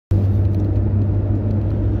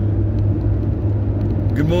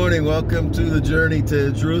Good morning. Welcome to the journey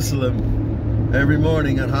to Jerusalem every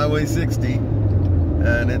morning on Highway 60.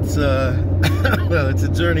 And it's well, it's a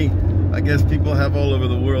journey I guess people have all over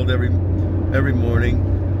the world every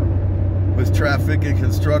morning, with traffic and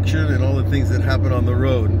construction and all the things that happen on the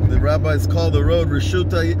road. The rabbis call the road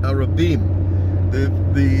Reshuta Arabim,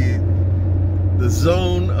 the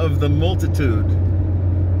zone of the multitude,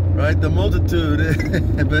 right? The multitude.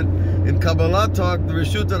 But in Kabbalah talk, the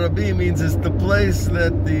Reshut Rabbi means it's the place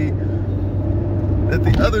that the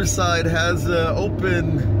other side has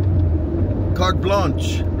open carte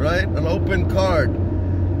blanche, right? An open card.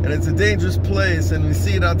 And it's a dangerous place, and we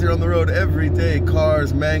see it out there on the road every day.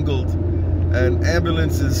 Cars mangled and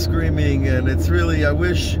ambulances screaming, and it's really, I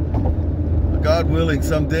wish, God willing,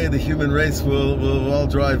 someday the human race will all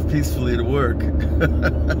drive peacefully to work.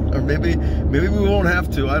 Or maybe we won't have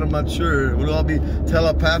to. I'm not sure. It'll all be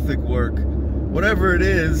telepathic work. Whatever it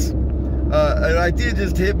is, an idea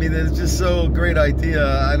just hit me that it's just so great idea.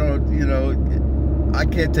 I don't, I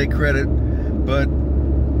can't take credit, but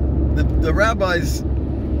the rabbis,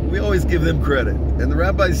 we always give them credit. And the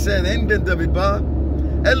rabbis said, "En ben David ba,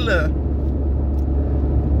 ella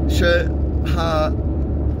sheha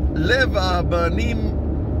lev abanim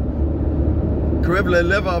karev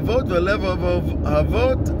lev avot velev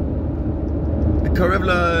avot karev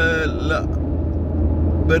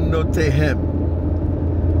benotehem."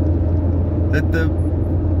 That the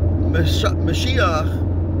Mashiach,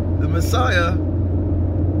 the Messiah,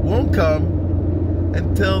 won't come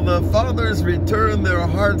until the fathers return their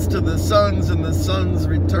hearts to the sons and the sons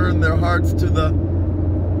return their hearts to the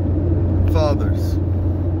fathers.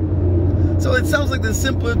 So it sounds like the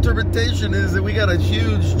simple interpretation is that we got a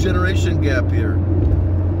huge generation gap here.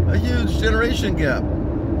 A huge generation gap.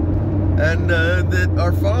 And that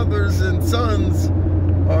our fathers and sons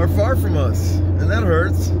are far from us. And that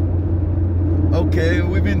hurts. Okay,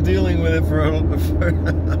 we've been dealing with it for I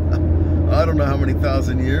don't know how many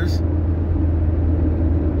thousand years.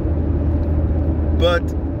 But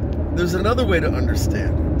there's another way to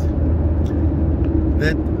understand it.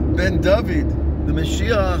 That Ben David, the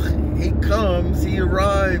Mashiach, he comes, he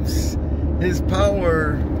arrives, his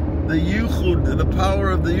power, the Yuchud, the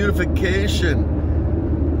power of the unification,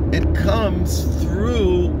 it comes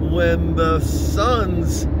through when the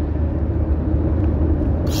sons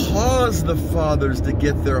cause the fathers to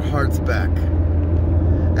get their hearts back.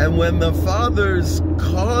 And when the fathers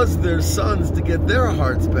cause their sons to get their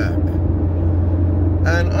hearts back.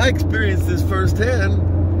 And I experienced this firsthand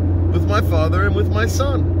with my father and with my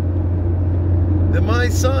son. That my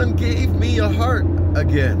son gave me a heart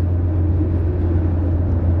again.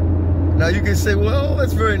 Now you can say, well,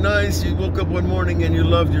 that's very nice. You woke up one morning and you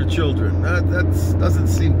loved your children. That doesn't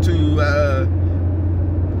seem too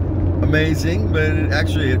amazing, but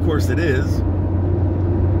actually, of course, it is.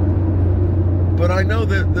 But I know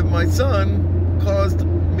that my son caused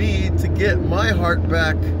me to get my heart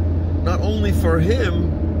back, not only for him,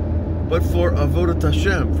 but for Avodat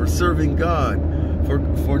Hashem, for serving God,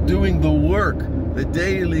 for doing the work, the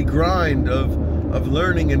daily grind of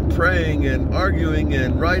learning and praying and arguing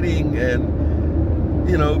and writing and,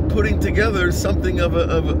 putting together something of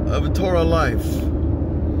a Torah life.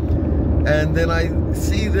 And then I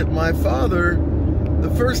see that my father,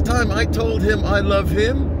 the first time I told him I love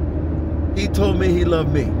him, he told me he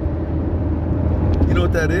loved me. You know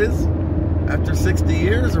what that is? After 60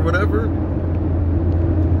 years or whatever.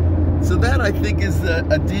 So that, I think, is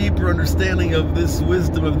a deeper understanding of this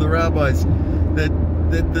wisdom of the rabbis, that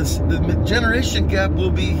the generation gap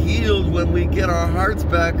will be healed when we get our hearts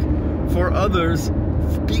back for others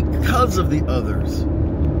because of the others.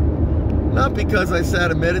 Not because I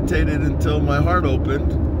sat and meditated until my heart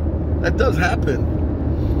opened. That does happen.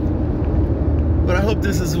 But I hope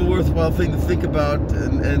this is a worthwhile thing to think about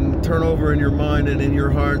and turn over in your mind and in your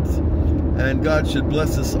heart. And God should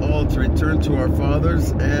bless us all to return to our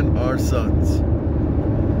fathers and our sons.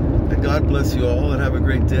 And God bless you all and have a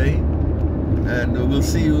great day. And we'll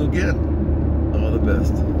see you again. All the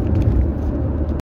best.